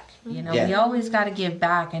back. You know, Yeah. we always got to give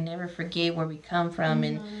back and never forget where we come from,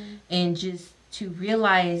 and just to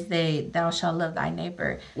realize that thou shalt love thy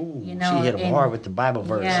neighbor. Ooh, you know, she hit him and- hard with the Bible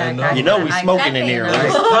verse. Yeah, I know. I- You know we I- smoking I- in here, I-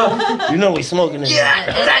 right? You know we smoking in here.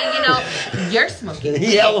 and, you know, you're smoking.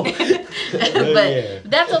 Yeah. But Yeah.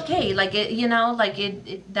 that's okay. Like it, you know, like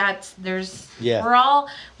that's there's. Yeah. We're all.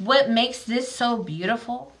 What makes this so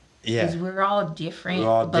beautiful Yeah. is we're all different, We're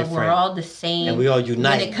all but different. we're all the same. And we all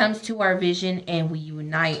unite. when it comes to our vision, and we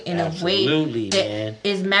unite in Absolutely, a way that man.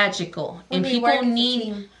 is magical. When and we people work as a need.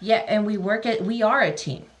 team. Yeah, and we are a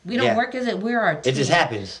team. We don't Yeah. work as we're our team. It just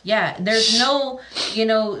happens. Yeah, there's no, you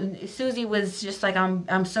know, Susie was just like,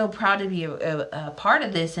 I'm so proud to be a part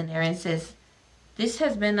of this, and Erin says, this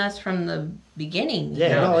has been us from the beginning. Yeah,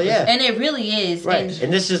 you know? no, yeah. And it really is. Right. And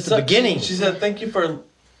And this is the beginning. She said, "Thank you for,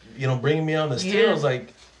 bringing me on this team." Yeah. I was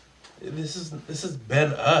like, "This has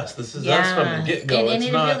been us. This is us yeah, from the get go. and It's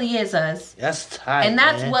it not." really is us. That's tight. And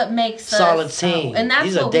that's man. what makes Solid us team. and that's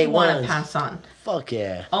These are what day we want ones. to pass on. Fuck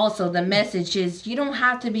yeah. Also, the message is you don't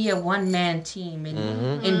have to be a one-man team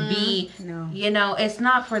and be, No. you know, it's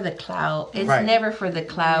not for the clout. It's Right. never for the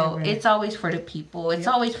clout. Never. It's always for the people. It's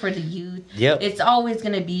always for the youth. Yep. It's always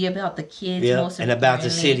going to be about the kids. Yep. Most And about the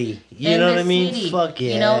importantly. city. You And know the what I mean? city. Fuck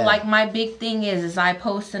yeah. You know, like my big thing is I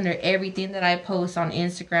post under everything that I post on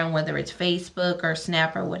Instagram, whether it's Facebook or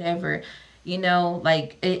Snap or whatever. You know,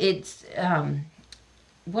 like it's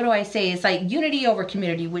what do I say? It's like unity over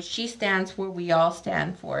community, which she stands for, we all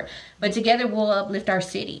stand for. But together we'll uplift our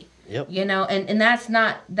city. Yep. You know, and that's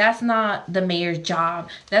not the mayor's job.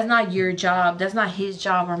 That's not your job. That's not his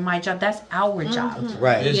job or my job. That's our job.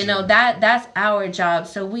 Right. You know, that's our job.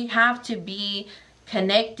 So we have to be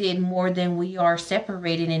connected more than we are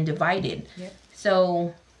separated and divided. Yep.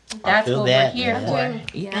 So that's feel what that, we're here man.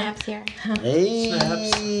 for. Yeah. Snaps here.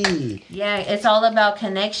 Hey. Yeah, it's all about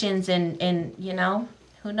connections and you know,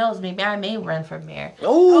 who knows, maybe I may run for mayor.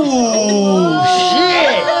 Oh,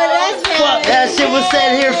 shit. Fuck, that shit was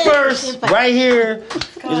said here first. Right here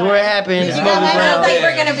is where it happened. Smoking Sounds ground. like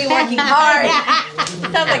we're gonna be working hard.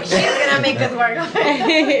 Sounds like she's gonna make us work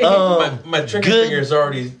hard. My trigger Good. finger's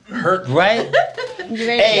already hurt. Right? You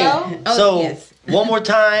ready Hey, to go? so yes. one more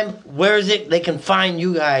time, where is it they can find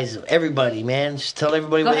you guys? Everybody, man. Just tell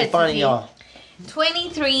everybody Go where they're ahead, finding Susie. y'all.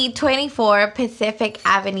 2324 Pacific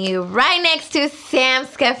Avenue, right next to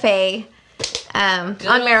Sam's Cafe, on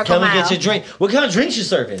Miracle Come and Mile. get your drink. What kind of drinks you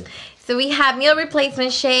serving? So we have meal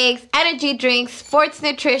replacement shakes, energy drinks, sports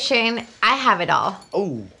nutrition. I have it all.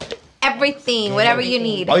 Oh, everything, whatever you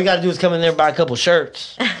need. All you gotta do is come in there and buy a couple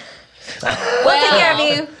shirts. We'll take care of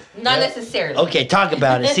you. Not necessarily. Okay, talk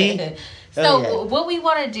about it. See. So what we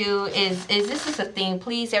want to do is this is a thing.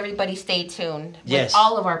 Please, everybody, stay tuned with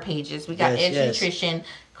all of our pages. We got Edge Nutrition,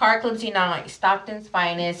 Car Clubs Unite, Stockton's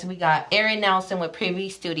Finest. We got Aaron Nelson with Privy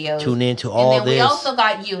Studios. Tune in to all this. And then we also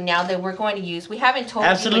got you now that we're going to use. We haven't told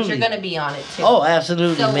you, but you're going to be on it too. Oh,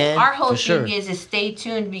 absolutely, so man. Our whole thing is stay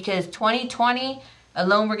tuned because 2020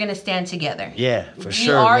 alone we're going to stand together. Yeah, for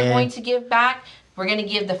sure. We are going to give back. We're going to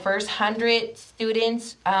give the first 100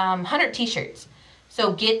 students 100 T-shirts.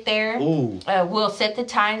 So get there. We'll set the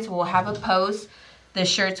times. We'll have a post. The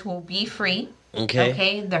shirts will be free.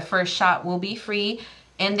 Okay. The first shot will be free.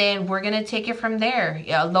 And then we're going to take it from there.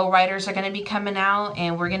 Lowriders are going to be coming out.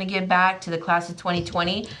 And we're going to give back to the class of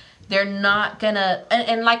 2020. They're not going to...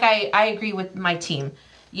 And like I agree with my team.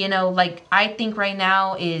 You know, like I think right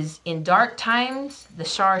now is in dark times, the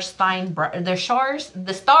stars shine brighter.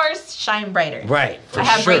 Right. I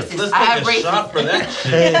have braces. Let's I have take a braces. shot for that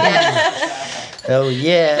shit. Hell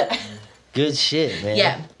yeah. Good shit, man.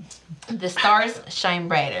 Yeah. The stars shine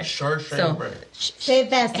brighter. Stars shine brighter. Say it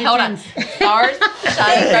fast. Hold on. Stars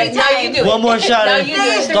shine brighter. Now you do it. One more shot Now at you do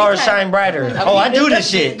it. Stars Shine Brighter. Okay. Oh, I do this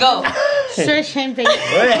shit. Go. Stars shine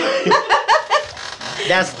brighter.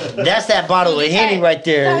 That's that bottle of Henny right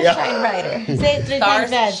there. Stars shine brighter. Say it 3 times Stars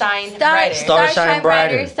fast. shine brighter. Stars shine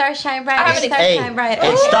brighter. Stars shine brighter. Stars Hey, shine brighter.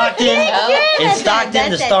 in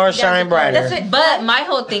Stockton, the stars shine brighter. But my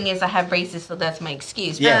whole thing is I have braces, so that's my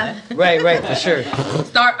excuse. Yeah, right, for sure.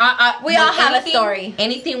 We all have a story.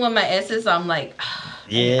 Anything with my S's, I'm like,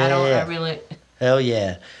 Yeah. I really... Hell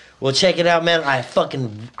yeah. Well, check it out, man. I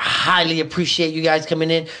fucking highly appreciate you guys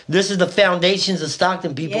coming in. This is the foundations of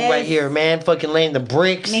Stockton people right here, man. Fucking laying the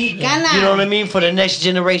bricks. Mexicana. You know what I mean? For the next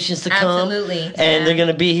generations to come. Absolutely. And they're going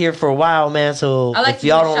to be here for a while, man. So if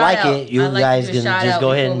y'all don't like it, you guys can just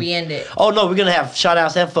go ahead and... we end it. Oh, no. We're going to have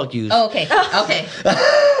shout-outs and fuck yous. Oh, okay. Okay.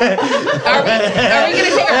 Are we going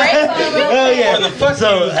to take a break? Hell yeah. For the fuck yous,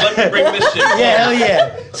 let me bring this shit. Yeah, hell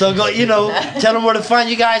yeah. So go, tell them where to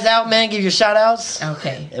find you guys out, man. Give your shout-outs.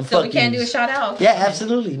 Okay. And So we fuck can't yous. do a shout out? Yeah,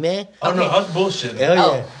 absolutely, man. Oh, no, I was bullshitting. Hell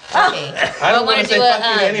yeah. Okay. I don't want to say fuck you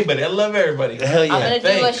to I'm anybody. I love everybody. Hell yeah. going to do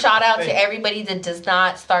a Thanks. shout out to everybody that does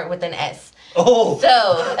not start with an S. Oh,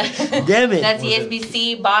 So, damn it. that's the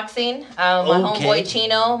SBC Boxing. My homeboy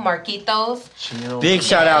Chino, Marquitos. Big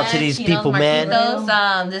shout out to these Chino's people, man.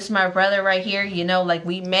 Marquitos. This is my brother right here. Like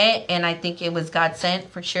we met, and I think it was God sent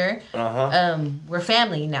for sure. We're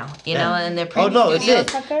family now, and they're pretty it's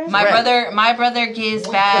it. My brother gives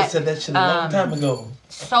I back said that shit a long time ago.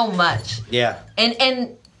 so much. Yeah.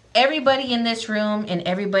 And everybody in this room and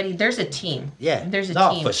everybody, there's a team. Yeah. There's a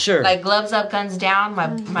No, team. for sure. Like Gloves Up, Guns Down, my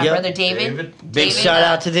brother David. Big shout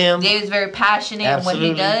out to them. David's very passionate in what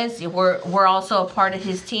he does. We're also a part of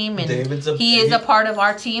his team, and he is a part of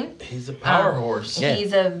our team. He's a power horse. Yeah.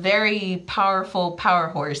 He's a very powerful power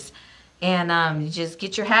horse. And you just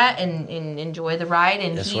get your hat and enjoy the ride.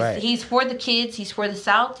 And he's for the kids. He's for the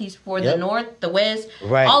South. He's for the North, the West,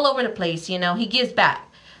 all over the place. He gives back.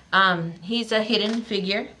 He's a hidden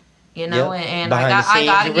figure. And Behind I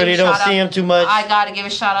gotta you give really a don't shout see out. him too much. I gotta give a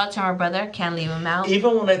shout out to my brother. Can't leave him out.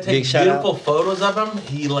 Even when I take Big shout beautiful photos of him,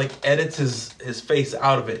 he edits his face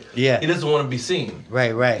out of it. Yeah. He doesn't want to be seen.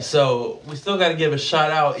 Right. So we still got to give a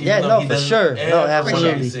shout out. Even though he for doesn't sure. No, ever absolutely.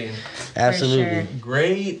 wanna be seen. Absolutely. For sure.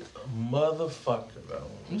 Great motherfucker though.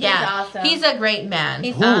 Yeah, awesome. He's a great man.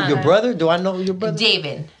 Who? Your brother? Do I know your brother?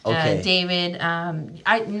 David. Okay. David.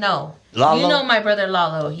 I know. Lalo? You know my brother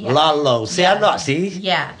Lalo. Yeah. Lalo. See, I know. See?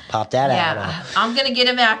 Yeah. Pop that out. Yeah. I'm gonna get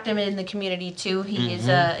him active in the community too. He is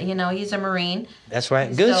he's a Marine. That's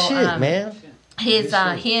right. Good So, shit, man.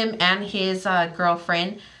 Him and his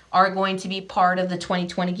girlfriend are going to be part of the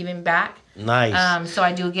 2020 Giving Back. Nice. So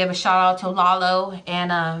I do give a shout out to Lalo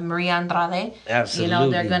and Maria Andrade.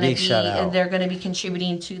 Absolutely. They're going Big to shout out. they're going to be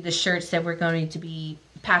contributing to the shirts that we're going to be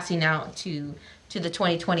passing out to the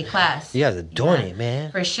 2020 class. You guys are doing it,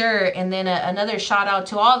 man. For sure. And then another shout out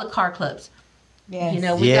to all the car clubs.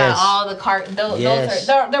 Yes. We got all the car. Those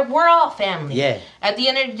are we're all family. Yeah. At the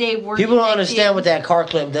end of the day, we're People don't connected. understand what that car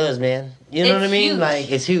club does, man. You know It's what I mean? huge.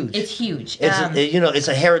 Like, it's huge. It's huge. It's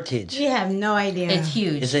a heritage. You have no idea. It's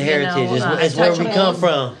huge. It's a heritage. It's where we come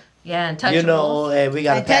from. Yeah, Untouchables. And we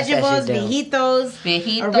gotta pass that Untouchables, shit down.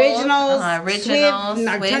 Viejitos, Originals, Swift,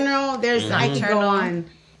 Nocturnal. I could go on.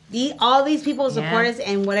 All these people support us,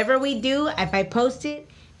 and whatever we do, if I post it,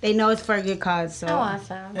 they know it's for a good cause. So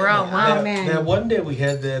awesome. We're all man. That one day we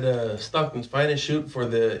had that Stockton's Finest shoot for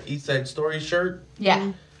the East Side Story shirt.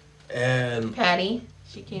 Yeah. And Patty,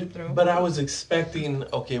 she came through. But I was expecting,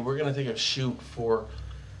 okay, we're gonna take a shoot for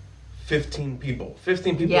 15 people.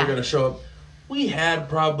 15 people Yeah. are going to show up. We had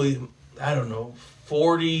probably, I don't know,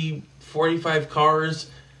 40, 45 cars.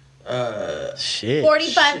 Shit.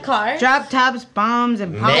 45 cars. Drop tops, bombs,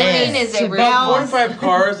 and Man. Buildin is a real Chevelles. 45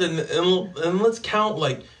 cars, and let's count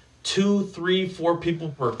like 2, 3, 4 people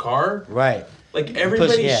per car. Right. Like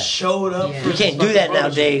everybody yeah. showed up. Yeah. For You can't do that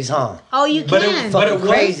nowadays, huh? Oh, you But can. it, but it Fucking was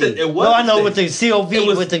crazy. It was No, I know with the it COV,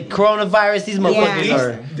 was- with the coronavirus, these motherfuckers Yeah.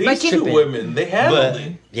 are. These But you- two tripping. women, they handled But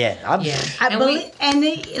it. yeah, I'm. Yeah. I And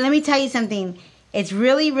believe, let me tell you something. It's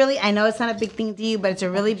really, really. I know it's not a big thing to you, but it's a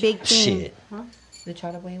really big thing. Shit. The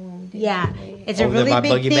Charterway one. we did. Yeah, it's a Oh, really my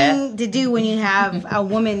big buggy thing to do when you have a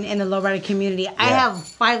woman in the lowrider community. I Yeah. have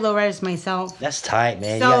 5 lowriders myself. That's tight,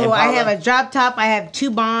 man. You got So I Impala? have a drop top. I have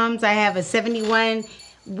 2 bombs. I have a 71.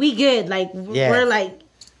 We good. Like Yeah. we're like.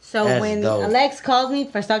 So That's when dope. Alex calls me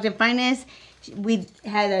for Stockton209Finest, we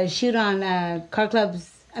had a shoot on car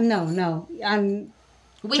clubs. No, on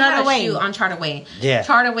We had a Charterway. shoot on Charterway. Yeah.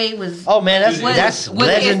 Charterway was Oh man, that's Was- that's was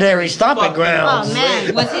legendary stomping Fucking grounds. Oh,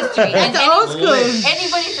 man. was history. And old school.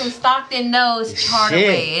 Anybody from Stockton knows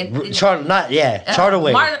Charterway. Shit.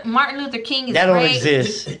 Charterway. Martin Luther King is that don't great.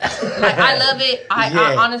 exist. Like, I love it. I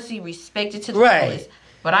Yeah. honestly respect it to the Right. fullest.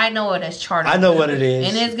 But I know it as Charterway. I know what it is.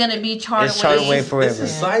 And it's gonna be Charterway. It's Charterway This forever.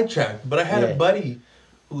 is sidetracked, but I had Yeah. a buddy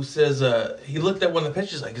who says he looked at one of the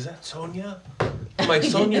pictures like, "Is that Sonia?" I'm like,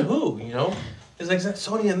 "Sonia who?" You know? He's like, "Is that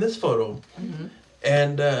Sonia in this photo?"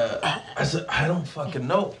 And I said, "I don't fucking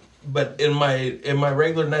know." But in my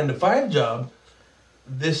regular 9-to-5 job,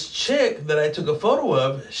 this chick that I took a photo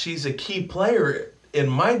of, she's a key player in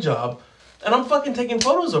my job, and I'm fucking taking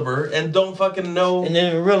photos of her and don't fucking know And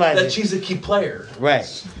then realize that it. she's a key player. Right.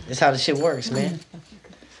 That's how the shit works, man.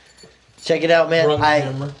 Check it out, man. Run the I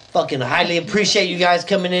camera. fucking highly appreciate you guys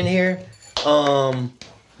coming in here.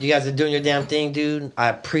 You guys are doing your damn thing, dude. I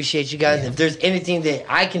appreciate you guys. If there's anything that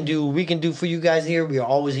I can do, we can do for you guys here, we are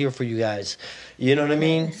always here for you guys. You know what I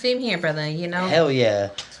mean? Same here, brother. You know. Hell yeah.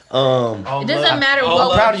 All It doesn't love- matter all what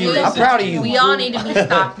love proud of you. we do. I'm proud of you. We all need to be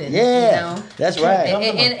Stockton. Yeah. You know? That's right.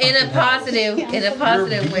 In a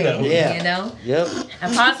positive way. Yeah. You know. Yep. A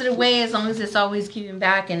positive way, as long as it's always giving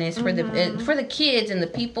back and it's for the kids and the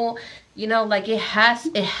people. You know, like it has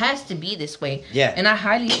to be this way. Yeah. And I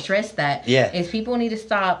highly stress that. Yeah. Is people need to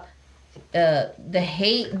stop the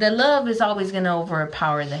hate. The love is always gonna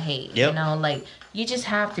overpower the hate. Yep. You know, like you just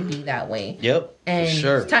have to be that way. Yep. And for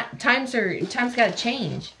sure. times gotta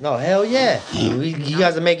change. No, hell yeah. You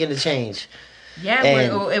guys are making the change. Yeah,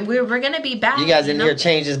 And we're gonna be back. You guys in know? here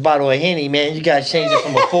change this bottle of Henny, man. You guys changed it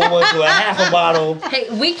from a full one to a half a bottle. Hey,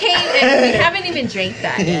 we came and we haven't even drank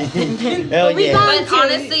that yet. Hell we yeah. gone- But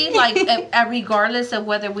honestly, like regardless of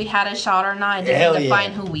whether we had a shot or not, it Hell doesn't yeah.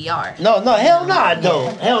 define who we are. No, hell no, I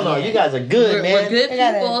don't. Hell no, you guys are good, man. We're good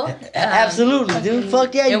people. Absolutely, dude.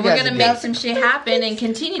 Fuck yeah, you And we're guys gonna are make good. some shit happen and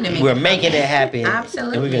continue to make We're it making it happen.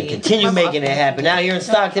 Absolutely. And we're going to continue making it happen. Out here in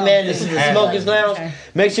Stockton, man, this is the Smokers Lounge.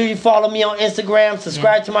 Make sure you follow me on Instagram.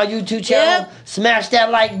 Subscribe to my YouTube channel. Yep. Smash that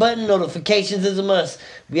like button. Notifications is a must.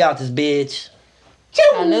 We out this bitch.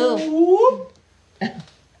 Salud.